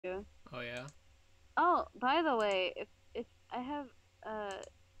Oh yeah. Oh, by the way, if I have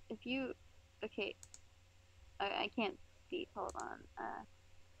if you okay, I can't speak. Hold on.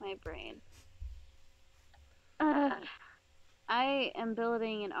 My brain. Uh, I am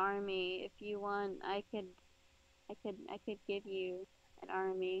building an army. If you want, I could give you an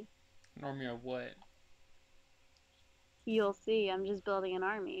army. An army of what? You'll see. I'm just building an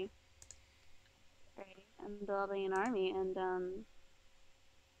army. Right? I'm building an army, and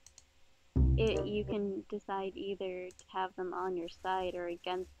you can decide either to have them on your side or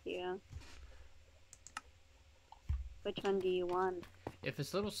against you. Which one do you want? If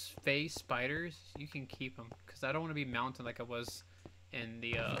it's little phase spiders, you can keep them, cause I don't want to be mounted like I was in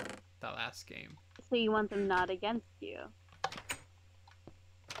the that last game. So you want them not against you.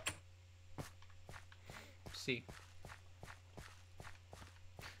 See.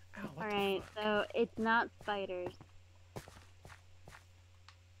 Ow, what the Alright, fuck? so it's not spiders.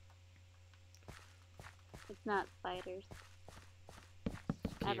 It's not spiders.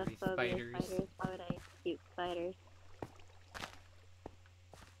 I have a Scary phobia of spiders. spiders. Why would I shoot spiders?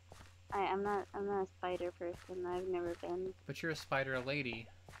 I'm not a spider person. I've never been. But you're a spider lady.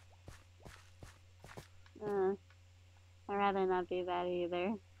 I'd rather not be that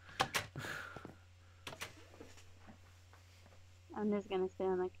either. I'm just gonna sit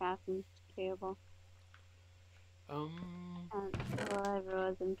on the crafting table. Whatever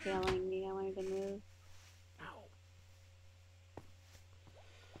was impaling me, I wanted to move. Ow. I'm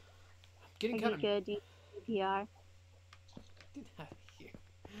getting Are kind you of. good? Do you need PR? Get out of here.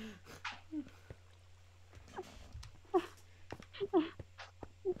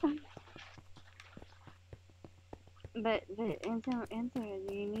 But answer.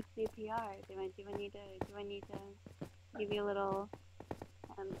 Do you need to do PR? Do I need to give you a little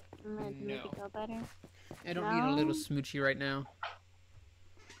to make No. you feel better? I don't need a little No. smoochie right now.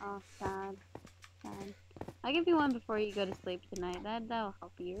 Oh, sad. Sad. I'll give you one before you go to sleep tonight. That'll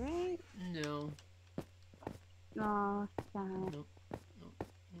help you, right? No. Oh, sad. Nope. Nope.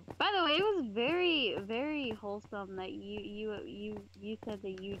 Nope. By the way, it was very, very wholesome that you said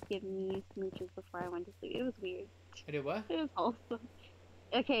that you'd give me smooches before I went to sleep. It was weird. I did what? It was wholesome.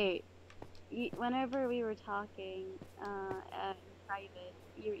 Okay, whenever we were talking in private,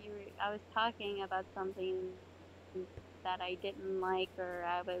 I was talking about something that I didn't like or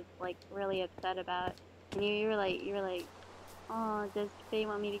I was like really upset about, and you were like, oh, does Faye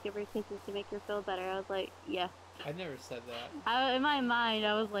want me to give her kisses to make her feel better? I was like, yes. I never said that. In my mind,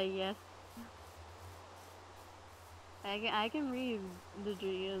 I was like, yes. I can read the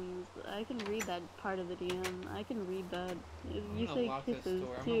DMs. I can read that part of the DM. I can read that. I'm You gonna say lock this kisses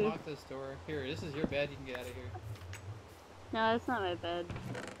door. I'm gonna too. lock this door. Here, this is your bed. You can get out of here. No, that's not my bed.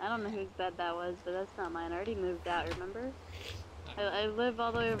 I don't know whose bed that was, but that's not mine. I already moved out, remember? I I remember. live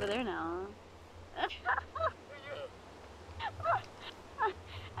all the way over there now.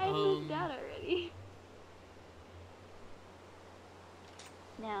 I moved Um. out already.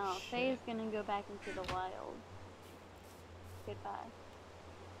 Now, Shit. Faye's gonna go back into the wild. Goodbye.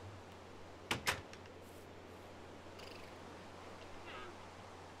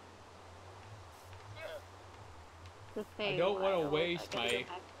 The I Faye don't want to wild. I waste gotta go my. back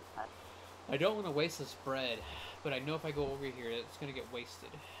to that. I don't want to waste the spread, but I know if I go over here, it's gonna get wasted.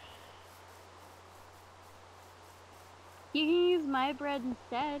 You can use my bread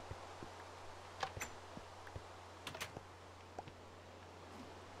instead.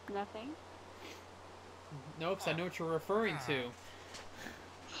 Nothing. No, because I know what you're referring to.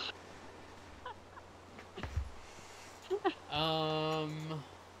 Um.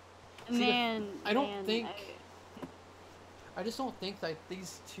 See, I don't Man, think. I just don't think that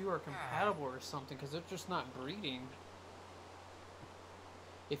these two are compatible or something, because they're just not breeding.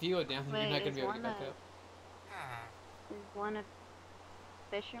 If you go down, then you're wait, not gonna be able to get back up. is one a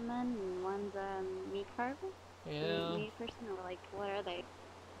fisherman and one's a meat carver? Yeah. Meat person, or like, what are they?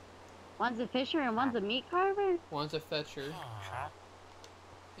 One's a fisher and one's a meat carver? One's a fetcher,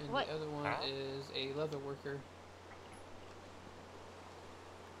 and What? the other one is a leather worker.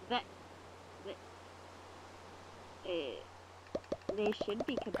 That, that they should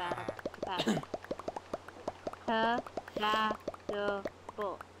be compatible.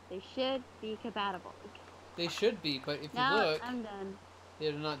 Compatible. They should be compatible. They should be, but if you Now look, I'm done.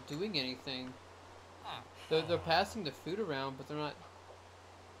 they're not doing anything. They're passing the food around, but they're not.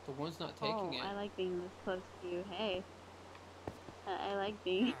 The one's not taking Oh, it. I like being this close to you. Hey, I like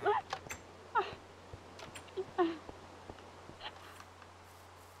being.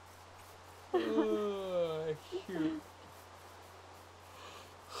 Shoot.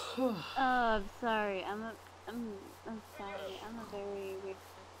 Oh, I'm sorry. I'm sorry. I'm a very weird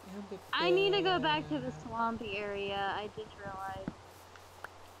person. I need to go back to the swampy area. I just realized.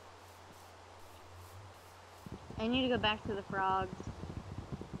 I need to go back to the frogs.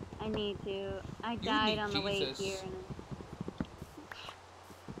 I need to. I died on the way here. And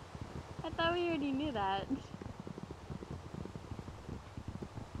I thought we already knew that.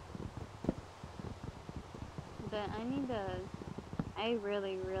 But I need to. I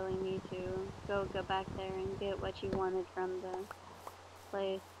really, really need to go back there and get what you wanted from the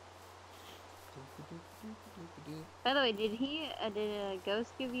place. By the way, did a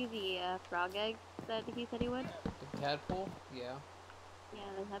ghost give you the frog eggs that he said he would? The tadpole? Yeah. Yeah,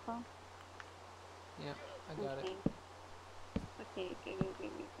 the tadpole? Yeah, I got it. Okay, good.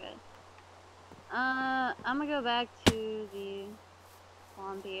 I'm gonna go back to the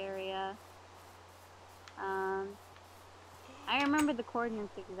swampy area. I remember the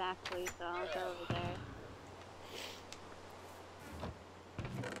coordinates exactly, so I'll go over there.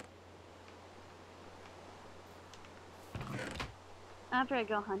 After I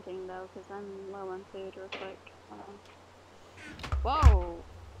go hunting, though, because I'm low on food real quick. Whoa!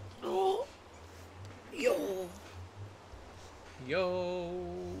 Oh! Yo!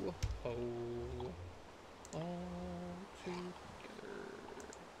 Yo! Ho! All together.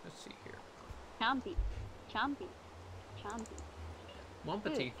 Let's see here. Chompy.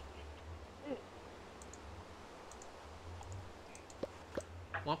 Wampati.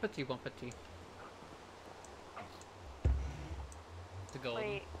 Wampati. The gold.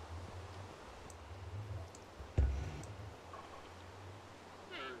 Wait.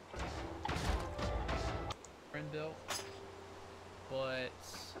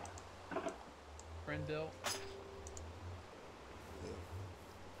 Friend built.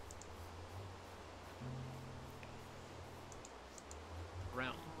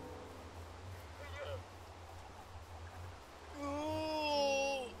 Round.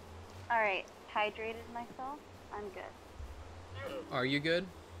 Alright, hydrated myself. I'm good. Are you good?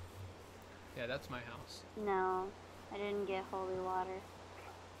 Yeah, that's my house. No, I didn't get holy water.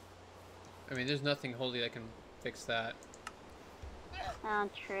 I mean, there's nothing holy that can fix that. Oh,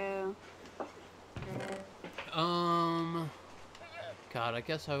 true. God, I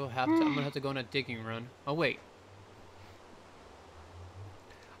guess I will have to. I'm gonna have to go on a digging run. Oh wait.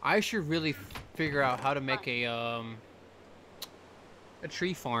 I should really figure out how to make a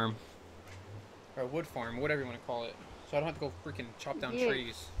tree farm. Or a wood farm, whatever you want to call it. So I don't have to go freaking chop down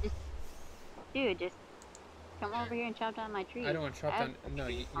trees. Just come over here and chop down my trees. I don't want to chop down. No,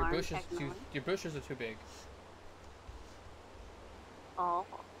 your bushes are too big. Oh.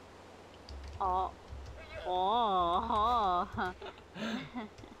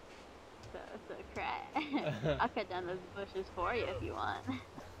 So crap. I'll cut down those bushes for you if you want.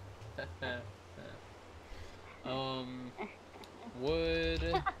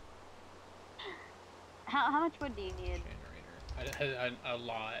 Wood. How much wood do you need? Generator. A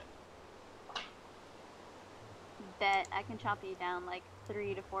lot. Bet I can chop you down like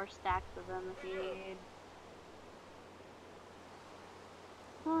 3 to 4 stacks of them if you need.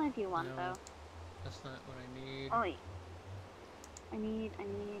 Well, if you want though. That's not what I need. Oh wait. I need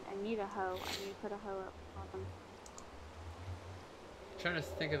a hoe. I need to put a hoe up on them. I'm trying to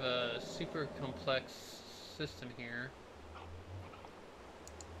think of a super complex system here.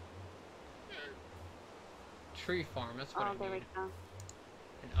 Tree farm, that's what I need. There we go.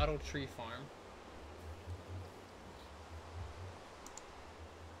 An auto tree farm.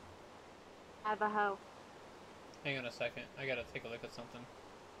 I have a hoe. Hang on a second, I gotta take a look at something.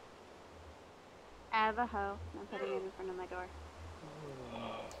 I have a hoe. I'm putting it in front of my door.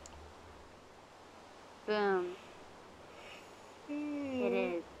 Boom. It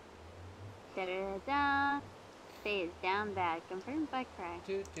is. Da-da-da-da. Stay is down bad. Confirmed by Cry.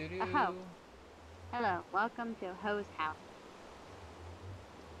 A hoe. Hello. Welcome to Hoe's house.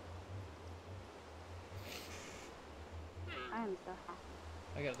 I am so happy.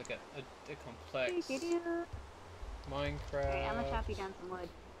 I gotta look at a complex Minecraft. Alright, I'm gonna chop you down some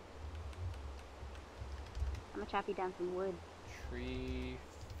wood. Tree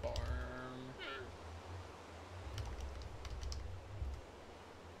farm.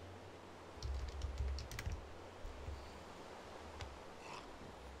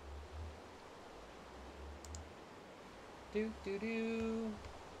 Do. I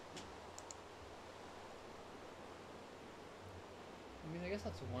mean, I guess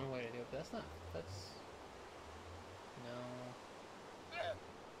that's one way to do it, but that's not. No.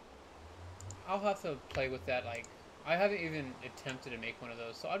 I'll have to play with that. Like, I haven't even attempted to make one of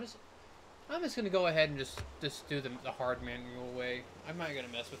those, so I'm just gonna go ahead and just do the hard manual way. I'm not gonna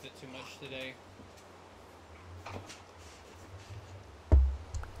mess with it too much today.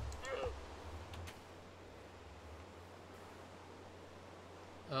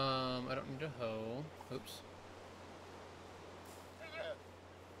 Oops.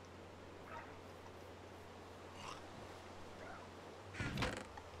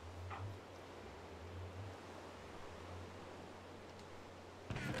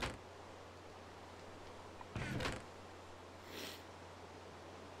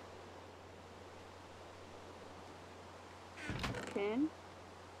 Coon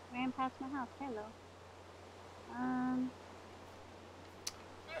ran past my house. Hello.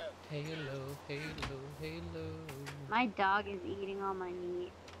 Halo, halo, halo. My dog is eating all my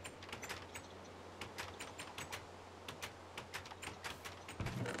meat.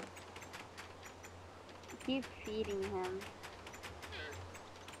 Keep feeding him.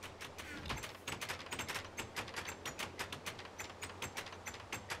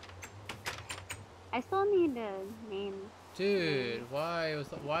 I still need to name. Dude, why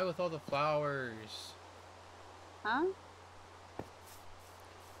with all the flowers? Huh?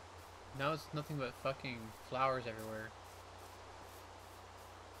 Now it's nothing but fucking flowers everywhere.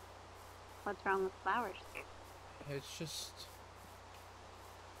 What's wrong with flowers? It's just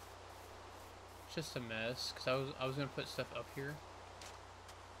a mess. Cause I was gonna put stuff up here.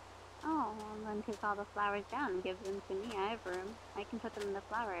 Oh, well then take all the flowers down and give them to me. I have room. I can put them in the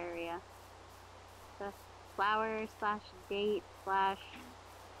flower area. The flower slash date slash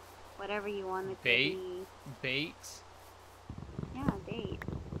whatever you want it to be. Bait? Yeah, date.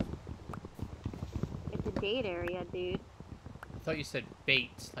 It's a date area, dude. I thought you said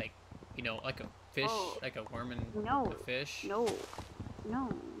bait, like, you know, like a fish, Oh. like a worm and No. a fish. No. No.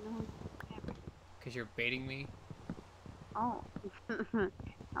 Never. Cause you're baiting me. Oh.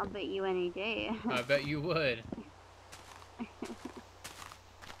 I'll bet you any day. I bet you would.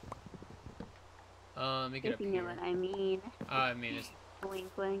 Let me get If up you here. know what I mean. I mean, it's.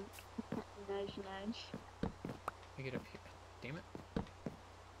 Wink, wink. Nudge, nudge. Let me get up here. Damn it.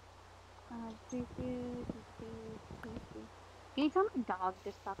 Can you tell my dog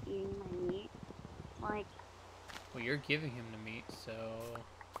to stop eating my meat? Like, Well, you're giving him the meat, so.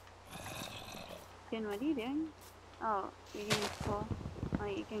 Finn, what are you doing? Oh, you're getting full. Oh,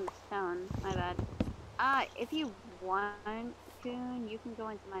 you're getting stoned. My bad. If you want, Coon, you can go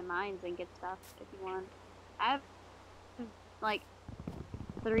into my mines and get stuff if you want. I have, like,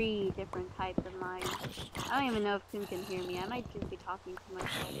 3 different types of mines. I don't even know if Coon can hear me. I might just be talking to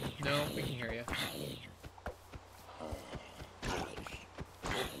myself. No, we can hear you.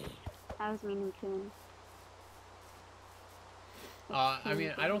 I was meaning Coon. I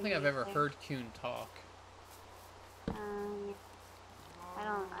mean, I don't think I've ever heard Coon talk. I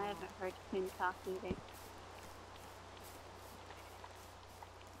haven't heard Coon talk either.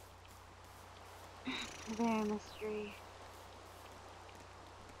 There, mystery.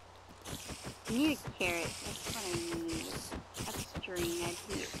 I need a carrot. That's what I need. A string. I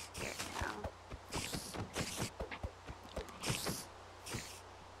need a carrot now.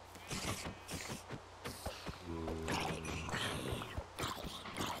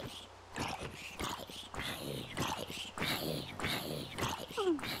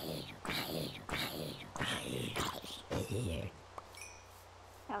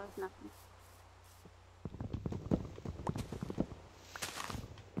 That was nothing.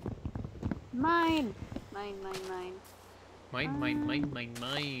 Mine! Mine. Mine, mine, mine, mine,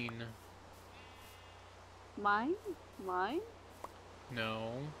 mine. Mine? Mine?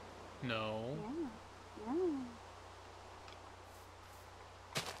 No. No. Yeah.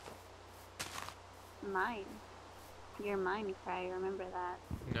 Mine. You're mine, Cry. Remember that.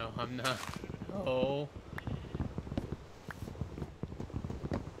 No, I'm not. Oh.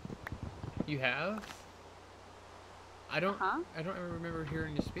 You have? I don't ever remember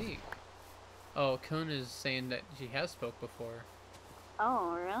hearing you speak. Oh, Kun is saying that she has spoke before.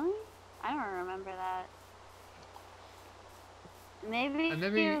 Oh, really? I don't remember that. Maybe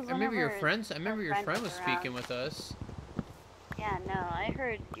your friends. I remember your friend was speaking with us. Yeah, no, I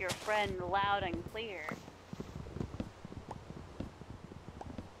heard your friend loud and clear.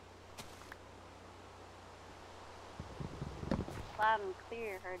 Loud and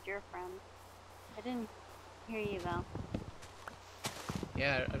clear, heard your friend. I didn't hear you though.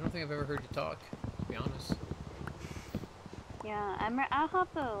 Yeah, I don't think I've ever heard you talk, to be honest. Yeah, I'll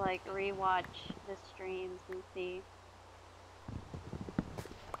have to like rewatch the streams and see.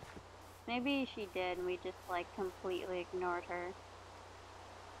 Maybe she did and we just like completely ignored her.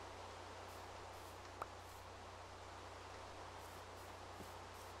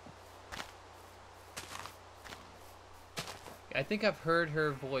 I think I've heard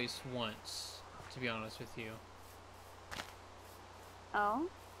her voice once, to be honest with you. Oh?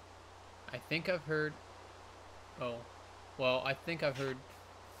 I think I've heard... Oh. Well, I think I've heard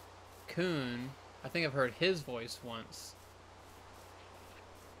Kun I think I've heard his voice once.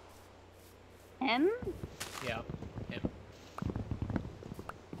 Him? Yeah, him.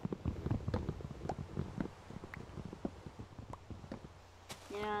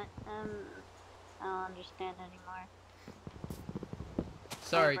 You know, I don't understand anymore.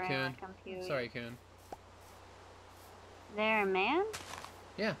 Sorry, My brain Coon. went compute. Sorry, Coon. They're a man?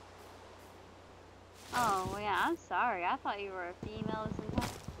 Yeah. Oh, well, yeah, I'm sorry. I thought you were a female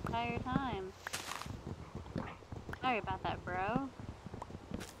this entire time. Sorry about that, bro.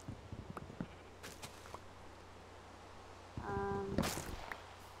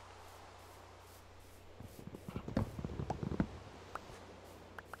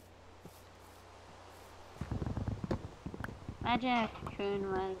 Imagine if Coon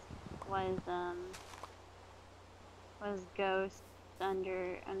was Ghost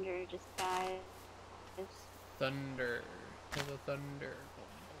under disguise. Thunder. To the thunder.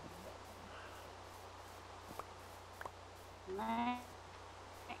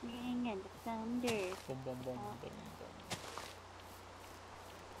 Lightning and thunder. Boom, boom, boom, boom, boom.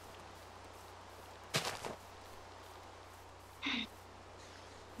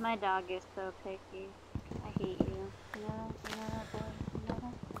 My dog is so picky. I hate you. You know that, boy? You know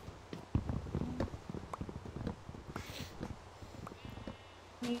that?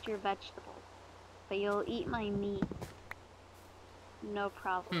 Eat your vegetables, but you'll eat my meat. No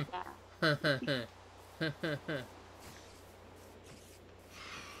problem with that.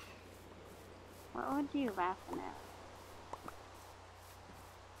 What would you laughing at?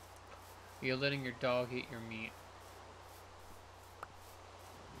 You're letting your dog eat your meat.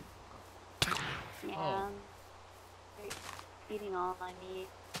 Yeah, Oh. eating all my meat.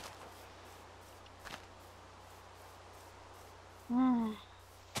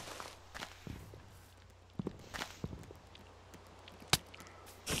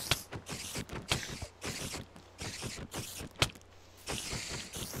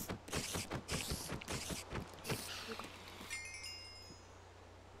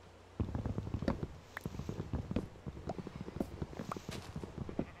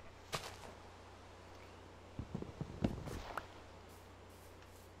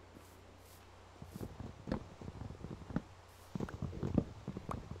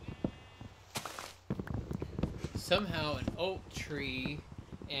 Somehow an oak tree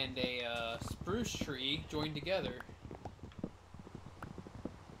and a spruce tree joined together.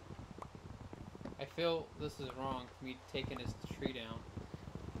 I feel this is wrong for me taking this tree down.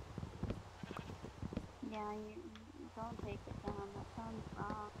 Yeah, you don't take it down. That sounds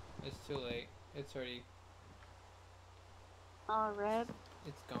wrong. It's too late. It's already... Oh, rip.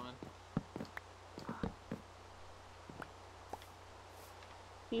 It's gone.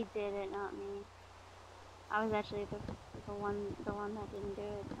 He did it, not me. I was actually the one that didn't do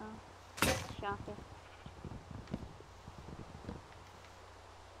it. Oh, shocker.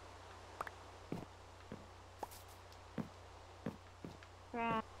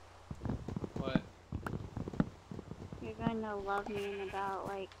 Crap. What? You're going to love me in about,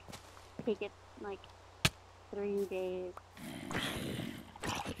 like, take it, like, 3 days.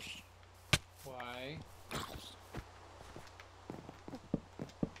 Why?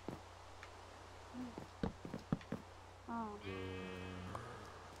 Oh.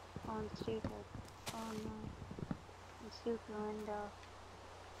 Oh, I'm stupid. Oh no. I'm stupid window.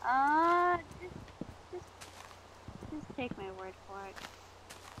 Just take my word for it.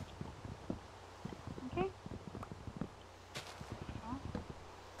 Okay? Oh?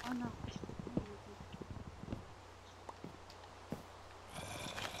 Oh no.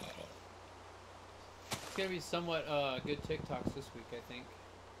 It's gonna be somewhat good TikToks this week, I think.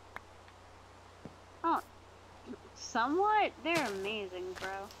 Oh. Somewhat? They're amazing,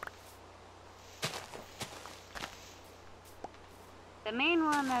 bro. The main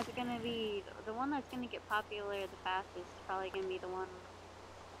one that's gonna be, the one that's gonna get popular the fastest is probably gonna be the one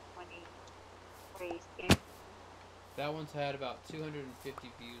where you scare. That one's had about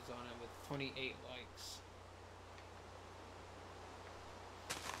 250 views on it with 28 likes.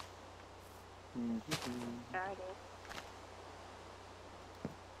 Started.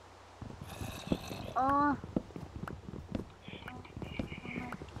 Oh. Oh my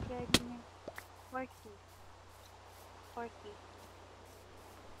goodness. Porky.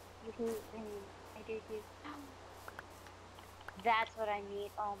 You hate rain. I did you. That's what I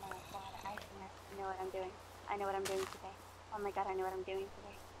need. Oh my god. I know what I'm doing. I know what I'm doing today. Oh my god, I know what I'm doing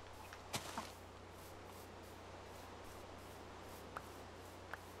today.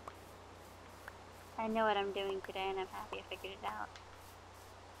 I know what I'm doing today and I'm happy I figured it out.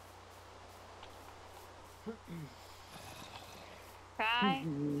 Cry?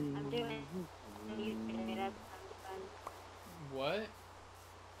 I'm doing What?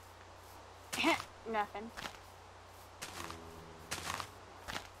 Nothing.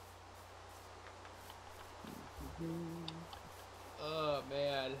 Oh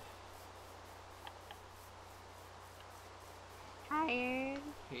man. Tired.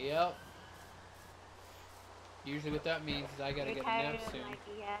 Yep. Usually what that means is I gotta You're get a tired nap of soon. my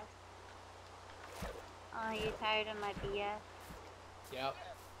BS. Oh, you tired of my BS? Yep.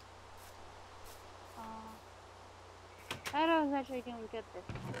 Oh. I thought I was actually doing good this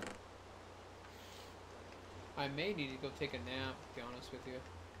time. I may need to go take a nap, to be honest with you.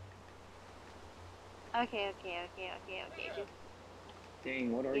 Okay. Just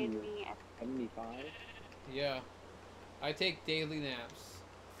Dang, what are give you? me a 75? Yeah. I take daily naps.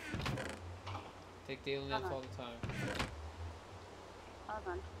 Take daily naps all the time. Hold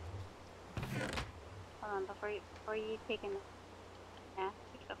on. Hold on. Before you take a nap.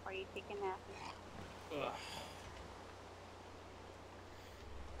 Before you take a nap. Ugh.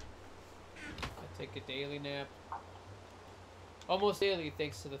 I take a daily nap. Almost daily,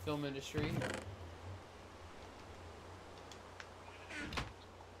 thanks to the film industry.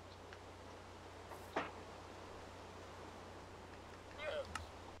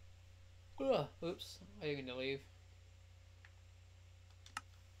 Ugh. Oops. I didn't mean to leave.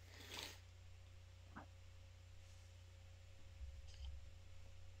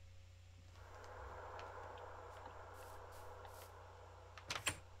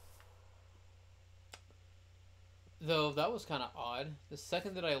 Though that was kind of odd. The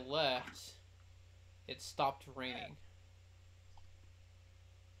second that I left, it stopped raining.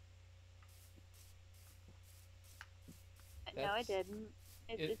 No, I didn't.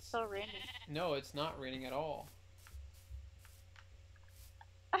 It's still raining. No, it's not raining at all.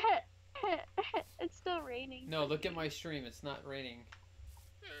 It's still raining. No, look at my stream. It's not raining.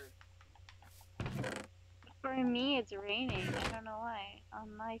 For me, it's raining. I don't know why.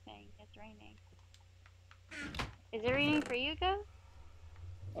 On my thing, it's raining. Is it raining for you, Go?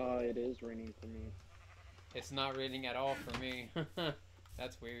 It is raining for me. It's not raining at all for me.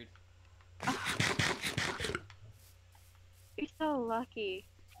 That's weird. You're so lucky.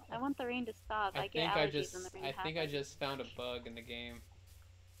 I want the rain to stop. I get allergies when the rain happens. I think I just found a bug in the game.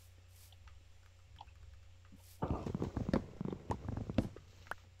 So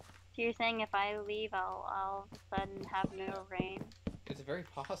you're saying if I leave, I'll all of a sudden have no rain? It's very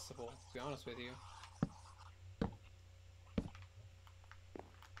possible, to be honest with you.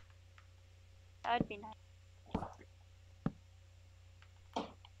 That would be nice.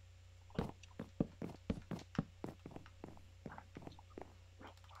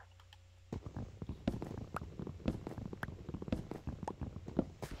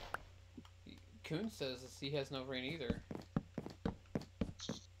 Coon says he has no rain either.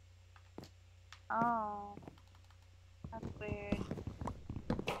 Oh. That's weird.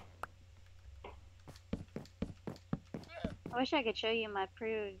 I wish I could show you my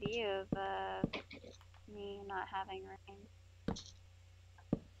preview of me not having rain.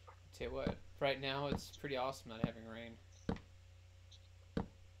 Tell you what, right now it's pretty awesome not having rain.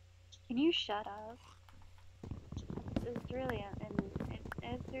 Can you shut up? It's really,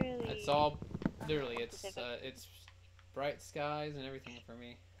 it's really. It's all, literally, it's bright skies and everything for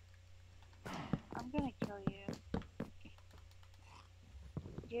me. I'm gonna kill you.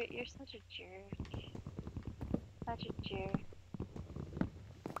 You're such a jerk. Such a jerk.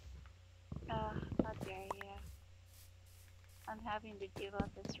 Ugh, how dare you. I'm having to deal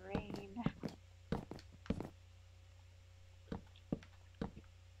with this rain.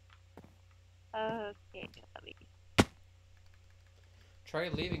 Okay, let me. Try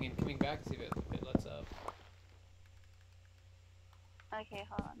leaving and coming back to see if it lets up. Okay,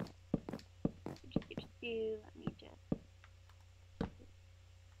 hold on. Let me just.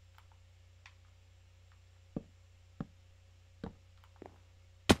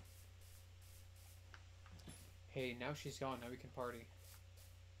 Hey, now she's gone. Now we can party.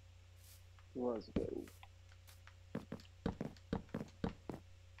 Let's go.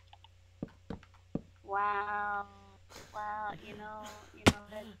 Wow. Wow, you know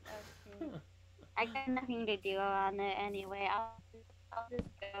that's okay. I got nothing to do on it anyway. I'll just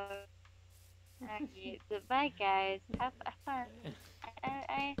go. Okay, goodbye, guys. Have fun.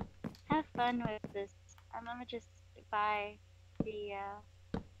 I have fun with this. I'm gonna just buy the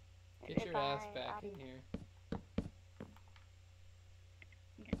Get your ass back in here.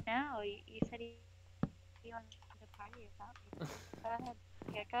 No, you said you wanted to party without me. Go ahead.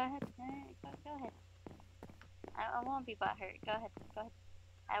 Yeah, go ahead. Go ahead. I won't be butthurt. Go ahead. Go ahead.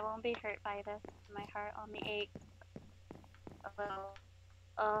 I won't be hurt by this. My heart only aches a little.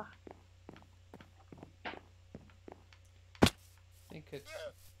 Oh. think it's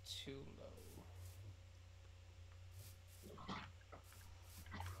too low.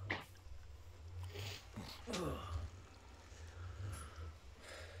 Ugh.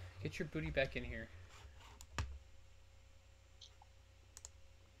 Get your booty back in here.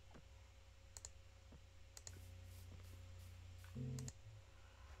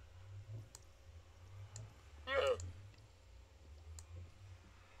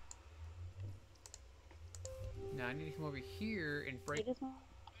 Now I need to come over here and break.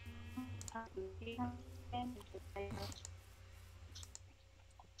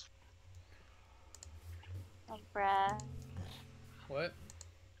 Like, bruh. What?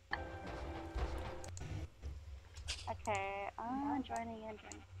 Okay, joining in.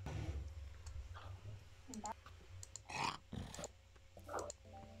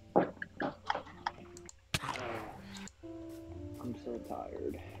 I'm so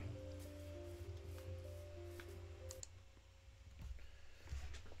tired.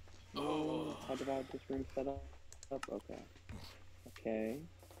 Oh. How did I have this room set up? Okay. Okay.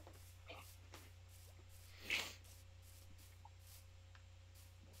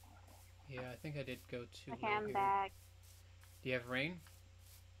 Yeah, I think I did go too Okay, low I'm here. back. Do you have rain?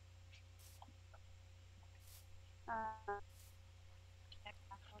 Hold on.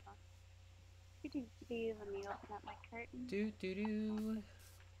 Let me open up my curtain. Do do do.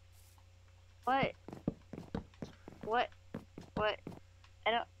 What? What? What?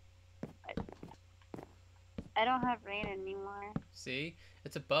 I don't have rain anymore. See?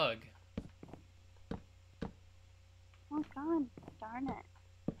 It's a bug. Oh god, darn it.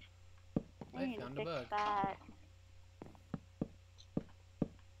 I need to found a fix bug. that.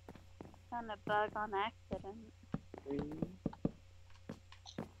 Found a bug on accident.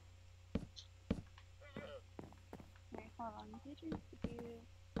 Wait, hold on. Do. Let's see.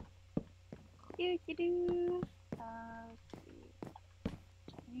 I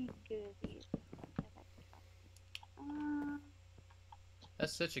need goodies.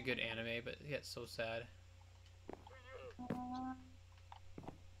 That's such a good anime, but yeah, it's so sad.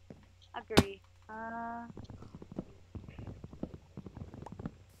 Agree.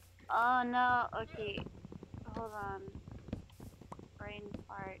 Oh no, okay. Hold on. Brain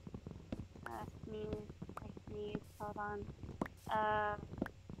fart. Sneeze. I sneeze. Hold on.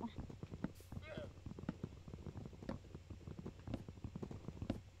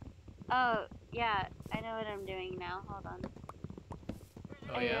 Oh, yeah. I know what I'm doing now. Hold on.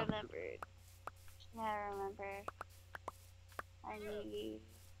 Oh I yeah? remembered. Yeah, I remember. I need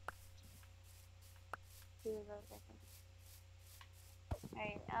two of those, I think.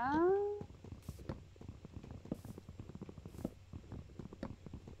 Alright,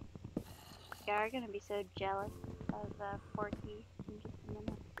 you are gonna be so jealous of Porky in just a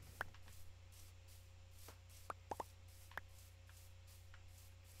minute.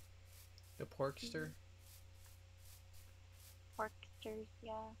 The porkster? Porksters,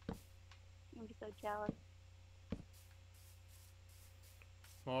 yeah. You're gonna be so jealous.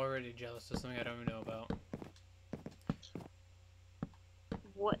 I'm already jealous of something I don't even know about.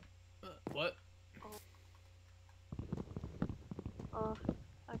 What? What? Oh,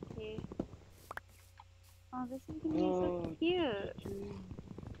 okay. Oh, this is gonna be so cute.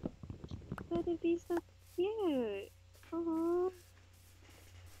 It's gonna be so cute. Oh,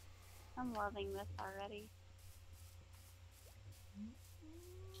 I'm loving this already.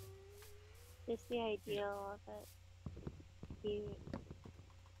 Just the ideal of it. Cute.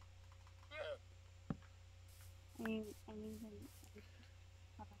 Let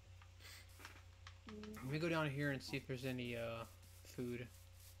me go down here and see if there's any food.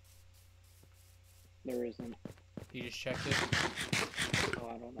 There isn't. You just checked it? Oh,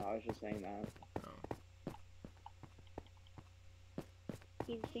 I don't know. I was just saying that. Oh.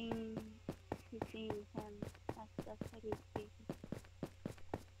 He's being him. That's what he's being.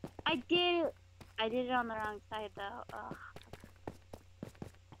 I did it on the wrong side though. Ugh.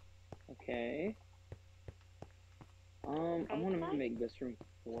 Okay. I'm gonna make this room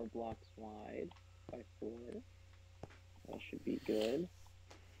 4 blocks wide by 4. That should be good.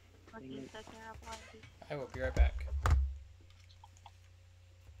 Looking so terrible. I will be right back.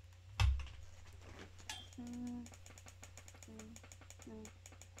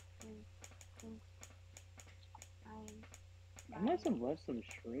 I must have left some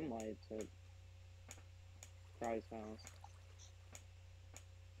shroom lights at Cry's house.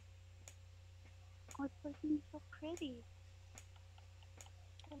 Oh, it's looking so pretty.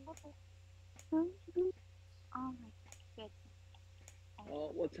 I love it. Oh my goodness. Well,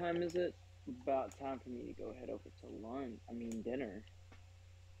 what time is it? About time for me to go head over to lunch. I mean, dinner.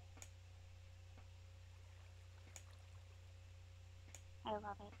 I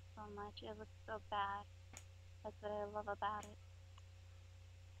love it so much. It looks so bad. That's what I love about it.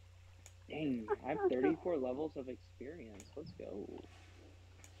 Dang, I have 34 levels of experience. Let's go.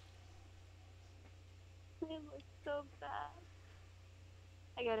 It looks so bad.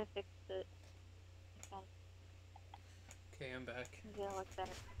 I gotta fix it. I gotta, Okay, I'm back. it's gonna look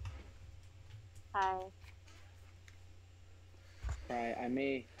better. Hi. Alright, I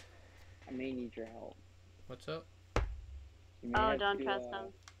may need your help. What's up? You may Oh, have don't to, trust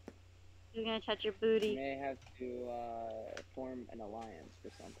him. He's gonna touch your you booty. may have to form an alliance for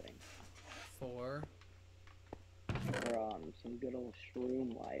something. For For some good old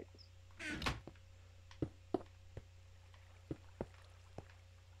shroom lights.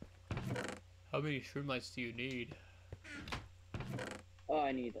 how many shroom lights do you need? Oh,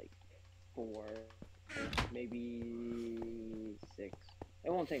 I need like 4, maybe 6.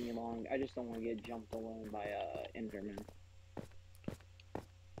 It won't take me long. I just don't want to get jumped alone by Enderman.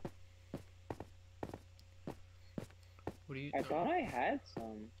 What do you? I thought I had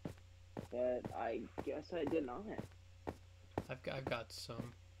some, but I guess I did not. I've got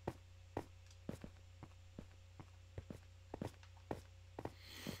some.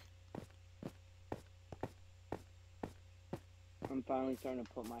 I'm finally starting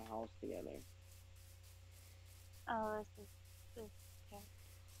to put my house together. Oh, this is okay.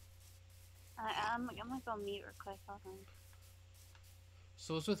 I'm gonna go mute real quick. Hold on.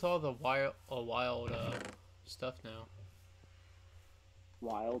 So what's with all the wild stuff now?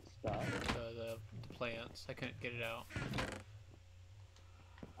 Wild stuff. The plants. I couldn't get it out.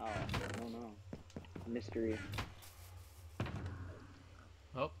 Oh, I don't know. Mystery.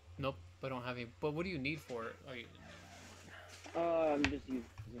 Oh, nope. I don't have any. But what do you need for it? Oh, I'm just using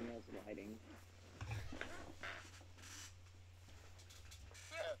it as lighting.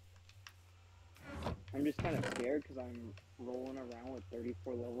 I'm just kind of scared because I'm rolling around with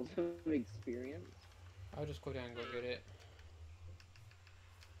 34 levels of experience. I'll just go down and go get it.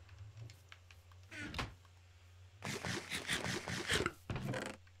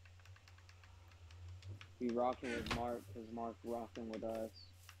 Be rocking with Mark because Mark rocking with us.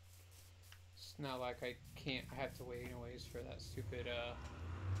 It's not like I can't. I have to wait anyways for that stupid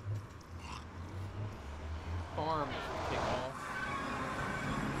farm to kick off.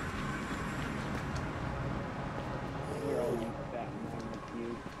 Here, all you fat mammoth,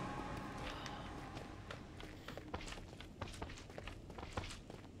 you.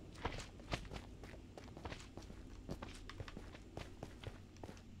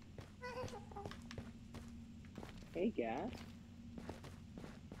 Hey, Gas.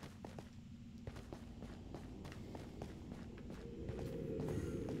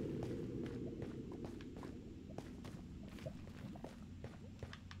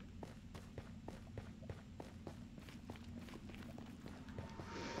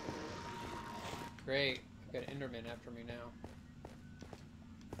 Great. I've got an Enderman after me now.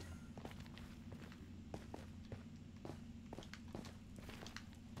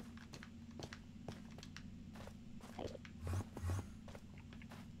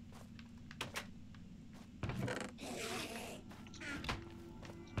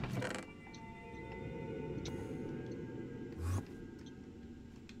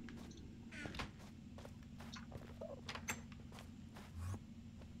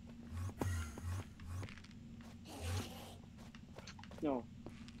 No.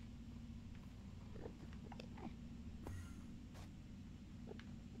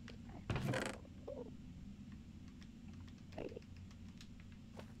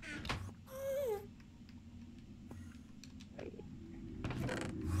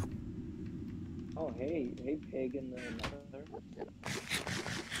 Oh, hey pig in the nether.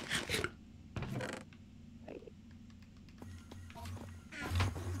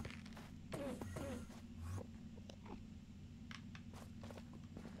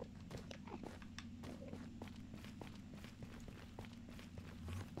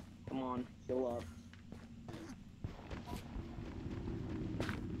 Come on, fill up.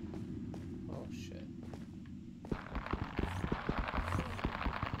 Oh shit.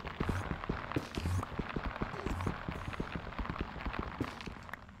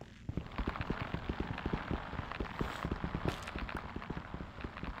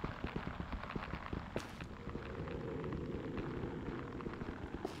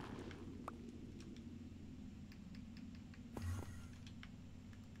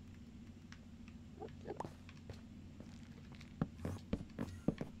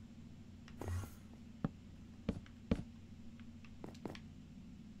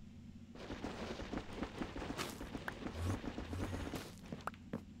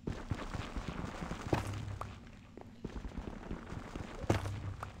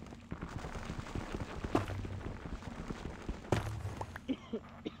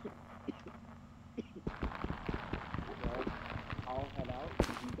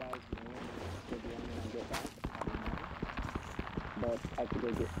 go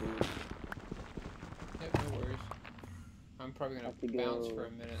get food. Yep, no worries. I'm probably gonna Have to bounce go- for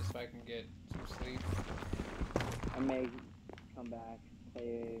a minute so I can get some sleep. I may come back,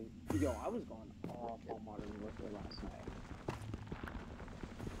 play. Yo, I was going off on Modern Warfare last night.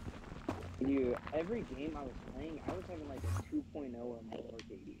 Dude, every game I was playing, I was having like a 2.0 or more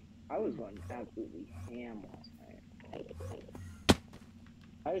KD. I was going absolutely ham last night.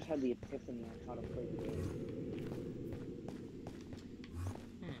 I just had the epiphany on how to play the game.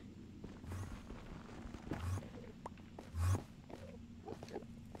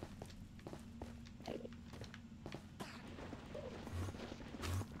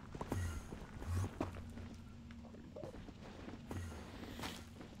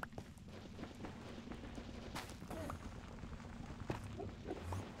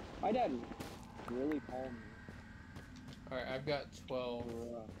 My dad really called me. Alright, I've got 12.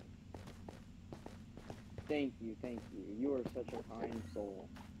 Thank you, thank you. You are such a kind soul.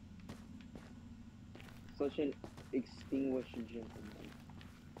 Such an extinguished gentleman.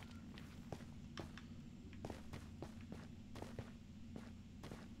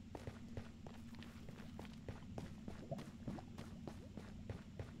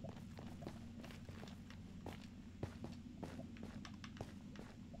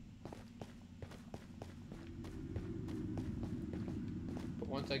 But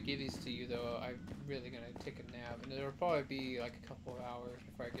once I give these to you, though, I'm really gonna take a nap. And it'll probably be like a couple of hours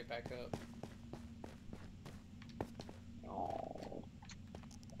before I get back up. Oh.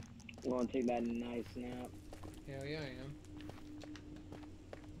 You want to take that nice nap? Hell yeah, I am.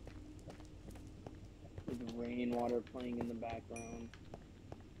 With rainwater playing in the background.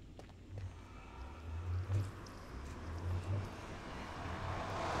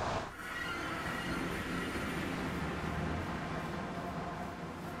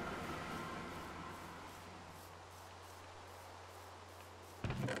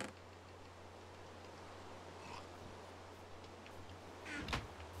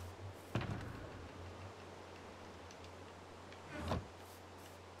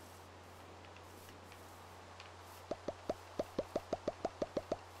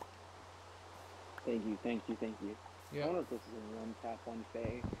 Thank you, thank you, thank you. Yeah. I wonder if this is a one tap, one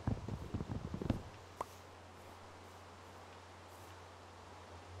pay.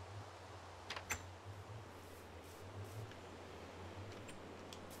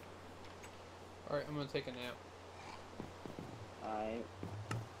 Alright, I'm gonna take a nap. Alright.